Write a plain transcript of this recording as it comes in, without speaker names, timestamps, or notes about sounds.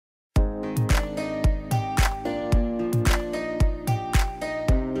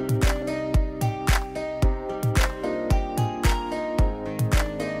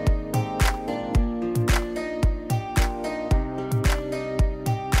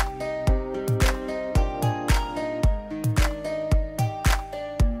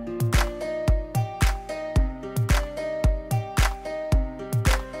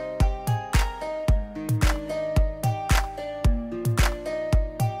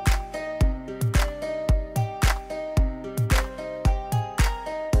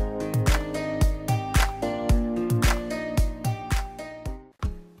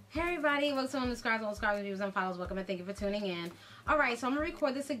Hey, welcome to unsubscribers, subscribers, viewers, and followers. Welcome and thank you for tuning in. Alright, so I'm going to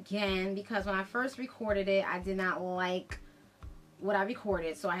record this again because when I first recorded it, I did not like what I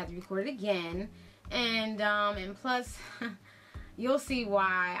recorded. So I had to record it again. And plus, you'll see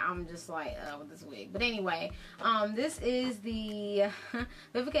why I'm just like, with this wig. But anyway, this is the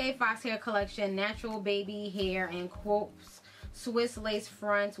Vivica A Fox Hair Collection Natural Baby Hair and Quotes Swiss lace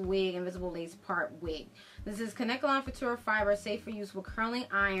front wig, invisible lace part wig. This is Canon Couture fiber, safe for use with curling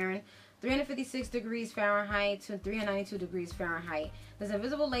iron, 356 degrees Fahrenheit to 392 degrees Fahrenheit. There's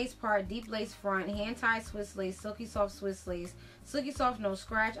invisible lace part, deep lace front, hand tied Swiss lace, silky soft Swiss lace, silky soft, no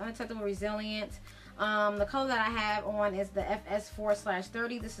scratch, undetectable, resilient. The color that I have on is the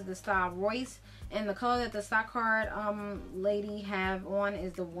FS4/30. This is the style Royce, and the color that the stock card lady have on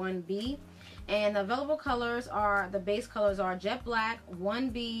is the 1B. And the available colors are, the base colors are jet black,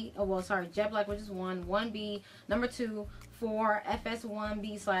 1B, oh well sorry, jet black, which is 1B, number 2, 4,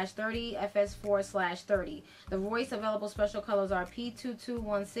 FS1B/30, FS4/30. The Royce available special colors are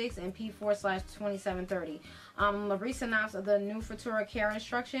P2216 and P4/2730. A brief synopsis of the new Futura care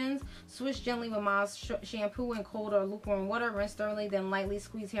instructions: swish gently with mild shampoo in cold or lukewarm water, rinse thoroughly, then lightly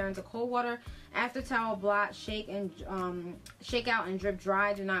squeeze hair into cold water. After towel, blot, shake out and drip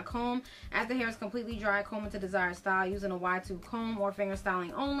dry. Do not comb. After hair is completely dry, comb into desired style using a wide tooth comb or finger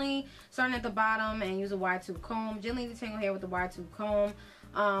styling only. Starting at the bottom and use a wide tooth comb. Gently detangle hair with the wide tooth comb.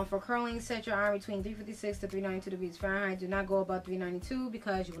 For curling, set your iron between 356 to 392 degrees Fahrenheit. Do not go above 392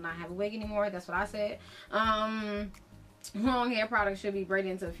 because you will not have a wig anymore. That's what I said. Long hair products should be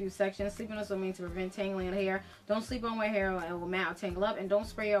braided into a few sections. Sleep on a swimming to prevent tangling of hair. Don't sleep on wet hair, it will mat or tangle up. And don't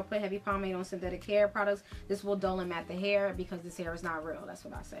spray or put heavy pomade on synthetic hair products. This will dull and mat the hair because this hair is not real. That's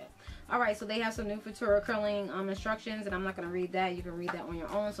what I said. Alright, so they have some new Futura curling instructions, and I'm not going to read that. You can read that on your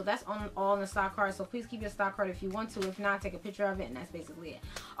own. So that's all in the stock card. So please keep your stock card if you want to. If not, take a picture of it, and that's basically it.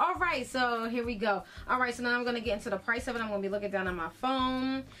 Alright, so here we go. Alright, so now I'm going to get into the price of it. I'm going to be looking down on my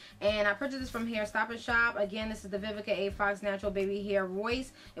phone. And I purchased this from Hair Stop & Shop. Again, this is the Vivica A Fox Natural Baby Hair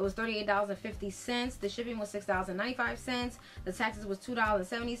Royce. It was $38.50. The shipping was $6.95. The taxes was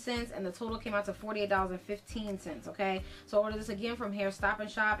 $2.70, and the total came out to $48.15. Okay, so I ordered this again from Hair Stop &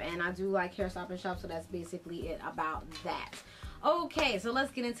 Shop, and I do like Hair Stop & Shop, so that's basically it about that. Okay, so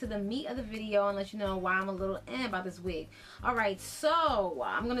let's get into the meat of the video and let you know why I'm a little about this wig. Alright, so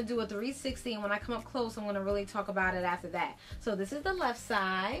I'm going to do a 360, and when I come up close, I'm going to really talk about it after that. So this is the left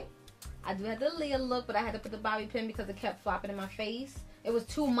side. I do have the Leah look, but I had to put the bobby pin because it kept flopping in my face. It was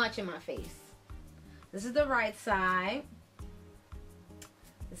too much in my face. This is the right side.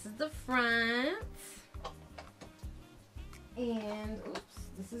 This is the front. And, oops,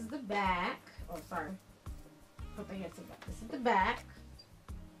 this is the back. Oh, sorry. Put the hair to the back. This is the back.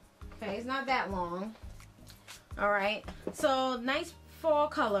 Okay, it's not that long. Alright, so nice fall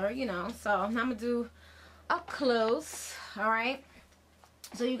color, you know. So I'm going to do up close. Alright.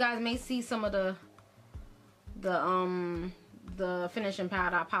 So you guys may see some of the finishing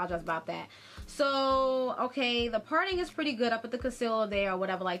powder. I apologize about that. So, okay, the parting is pretty good. I put the concealer there or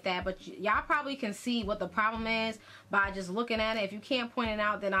whatever like that. But y'all probably can see what the problem is by just looking at it. If you can't point it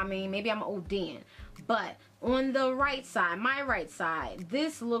out, then I mean, maybe I'm ODing. But on the right side, my right side,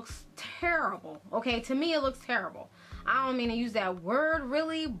 this looks terrible. Okay, to me it looks terrible. I don't mean to use that word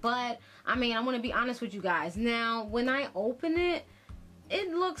really, but I mean, I want to be honest with you guys. Now, when I open it,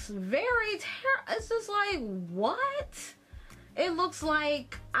 it looks very terrible. It's just like, what? It looks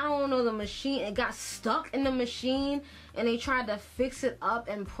like, I don't know, the machine, it got stuck in the machine and they tried to fix it up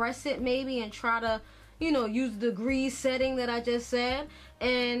and press it maybe and try to, you know, use the degree setting that I just said.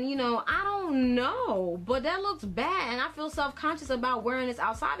 And, you know, I don't know, but that looks bad, and I feel self-conscious about wearing this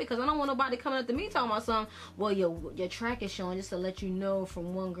outside because I don't want nobody coming up to me talking about something. Well, your track is showing, just to let you know,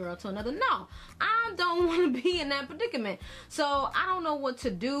 from one girl to another. No, I don't want to be in that predicament. So I don't know what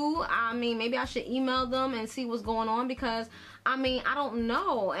to do. I mean, maybe I should email them and see what's going on because, I mean, I don't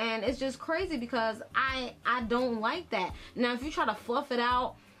know, and it's just crazy because I don't like that. Now, if you try to fluff it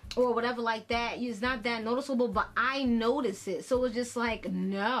out or whatever like that, it's not that noticeable, but I notice it, so it's just like,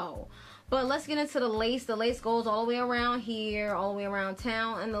 no. But let's get into the lace. The lace goes all the way around here, all the way around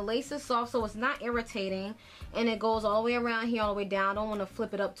town, and the lace is soft, so it's not irritating, and it goes all the way around here, all the way down. I don't want to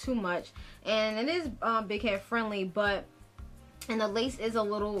flip it up too much, and it is big head friendly, but and the lace is a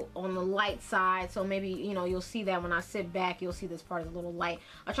little on the light side, so maybe, you know, you'll see that when I sit back, you'll see this part is a little light.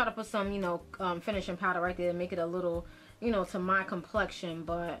 I try to put some, you know, finishing powder right there to make it a little, you know, to my complexion,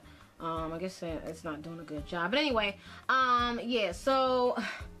 but I guess it's not doing a good job. But anyway, yeah, so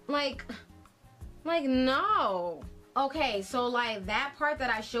like no. Okay, so like that part that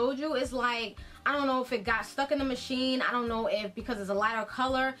I showed you is like, I don't know if it got stuck in the machine. I don't know if because it's a lighter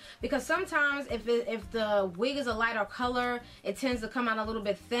color, because sometimes if the wig is a lighter color, it tends to come out a little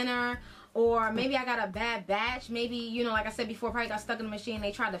bit thinner. Or maybe I got a bad batch. Maybe, you know, like I said before, probably got stuck in the machine.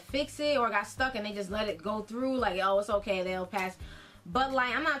 They tried to fix it, or got stuck and they just let it go through. Like, oh, it's okay, they'll pass. But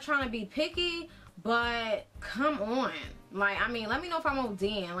like, I'm not trying to be picky, but come on. Like, I mean, let me know if I'm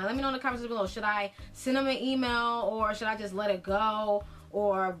ODing. Like, let me know in the comments below. Should I send them an email, or should I just let it go?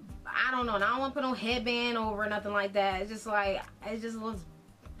 Or I don't know. And I don't want to put no headband over or nothing like that. It's just like, it just looks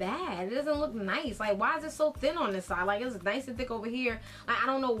bad. It doesn't look nice. Like, why is it so thin on this side? Like, it's nice and thick over here. Like, I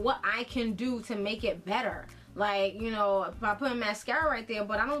don't know what I can do to make it better. Like, you know, by putting mascara right there,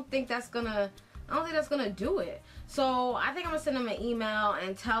 but I don't think that's gonna do it. So I think I'm gonna send them an email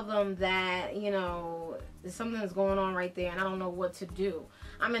and tell them that, you know, something's going on right there and I don't know what to do.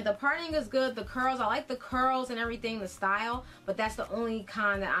 I mean, the parting is good. The curls, I like the curls and everything, the style, but that's the only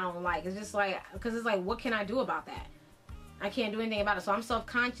kind that I don't like. It's just like, because it's like, what can I do about that? I can't do anything about it. So I'm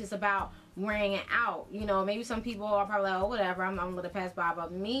self-conscious about wearing it out. You know, maybe some people are probably like, oh, whatever, I'm gonna let it pass by.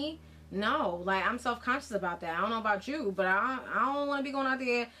 But me, no. Like, I'm self-conscious about that. I don't know about you, but I don't want to be going out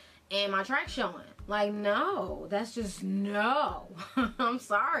there and my track showing. Like, no. That's just no. I'm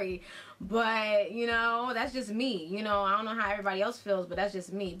sorry. But, you know, that's just me. You know, I don't know how everybody else feels, but that's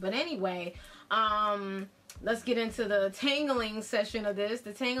just me. But anyway, let's get into the tangling session of this.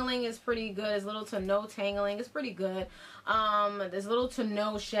 The tangling is pretty good. There's little to no tangling. It's pretty good. There's little to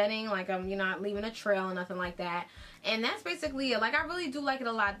no shedding. Like, you're not leaving a trail or nothing like that. And that's basically it. Like, I really do like it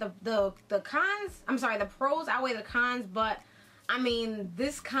a lot. The cons, I'm sorry, the pros outweigh the cons, but I mean,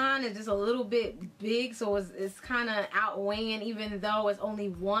 this con is just a little bit big, so it's kind of outweighing, even though it's only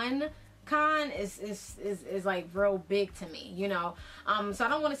one con is like real big to me, you know. So I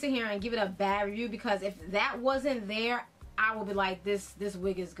don't want to sit here and give it a bad review, because if that wasn't there, I would be like, this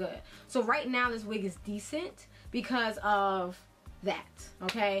wig is good. So right now this wig is decent because of that,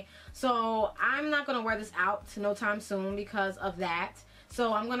 okay? So I'm not gonna wear this out to no time soon because of that.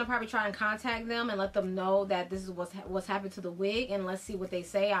 So I'm gonna probably try and contact them and let them know that this is what's happened to the wig, and let's see what they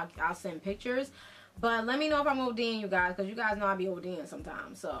say. I'll send pictures. But let me know if I'm ODing, you guys, because you guys know I be ODing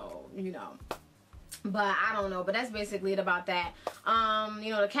sometimes, so, you know. But I don't know, but that's basically it about that.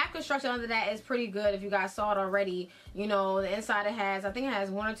 You know, the cap construction under that is pretty good. If you guys saw it already, you know, the inside it has, I think it has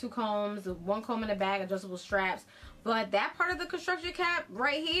 1 or 2 combs, 1 comb in the back, adjustable straps. But that part of the construction cap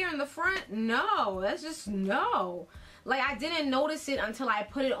right here in the front, no, that's just no. Like, I didn't notice it until I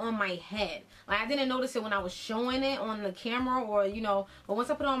put it on my head. Like, I didn't notice it when I was showing it on the camera, or, you know, but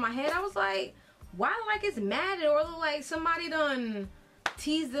once I put it on my head, I was like, why, like, it's matted, or look like somebody done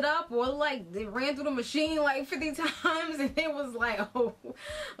teased it up, or like they ran through the machine like 50 times, and it was like, oh,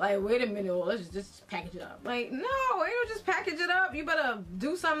 like, wait a minute, well, let's just package it up. Like, no, you don't just package it up. You better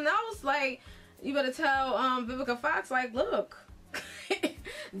do something else. Like, you better tell Vivica Fox, like, look,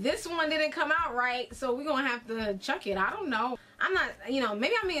 this one didn't come out right, so we're gonna have to chuck it. I don't know. I'm not, you know,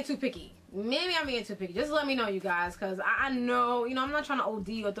 maybe I'm being too picky. Maybe I'm being too picky. Just let me know, you guys, because I know, you know, I'm not trying to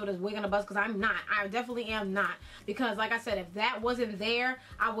OD or throw this wig on the bus, because I'm not. I definitely am not. Because, like I said, if that wasn't there,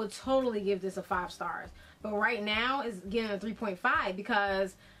 I would totally give this a 5 stars. But right now, it's getting a 3.5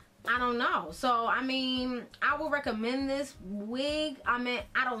 because I don't know. So, I mean, I will recommend this wig. I mean,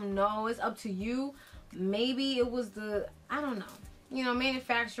 I don't know. It's up to you. Maybe it was the, I don't know. You know,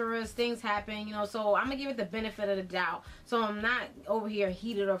 manufacturers, things happen, you know, so I'm going to give it the benefit of the doubt. So I'm not over here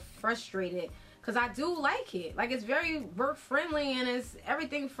heated or frustrated, because I do like it. Like, it's very work friendly and it's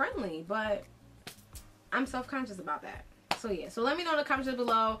everything friendly, but I'm self-conscious about that. So yeah, so let me know in the comments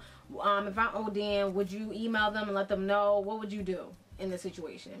below, if I'm ODing, would you email them and let them know? What would you do in this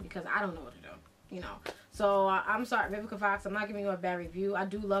situation? Because I don't know what to do, you know. So I'm sorry, Vivica Fox, I'm not giving you a bad review. I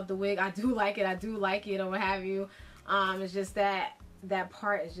do love the wig. I do like it. I do like it, or what have you. It's just that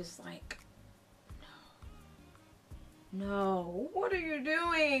part is just like, no, what are you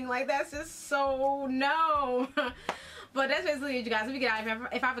doing? Like, that's just so no. But that's basically it, you guys.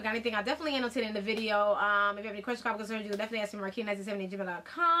 If I forgot anything, I'll definitely annotate in the video. If you have any questions, comments, concerns, you can definitely ask me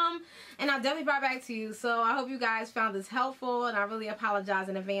Marquita1970@gmail.com, and I'll definitely bring back to you. So I hope you guys found this helpful, and I really apologize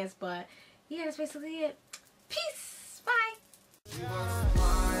in advance. But yeah, that's basically it. Peace. Bye.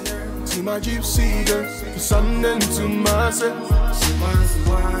 To my gypsy girl, to Sunday, to myself.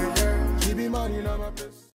 Keep it money, now my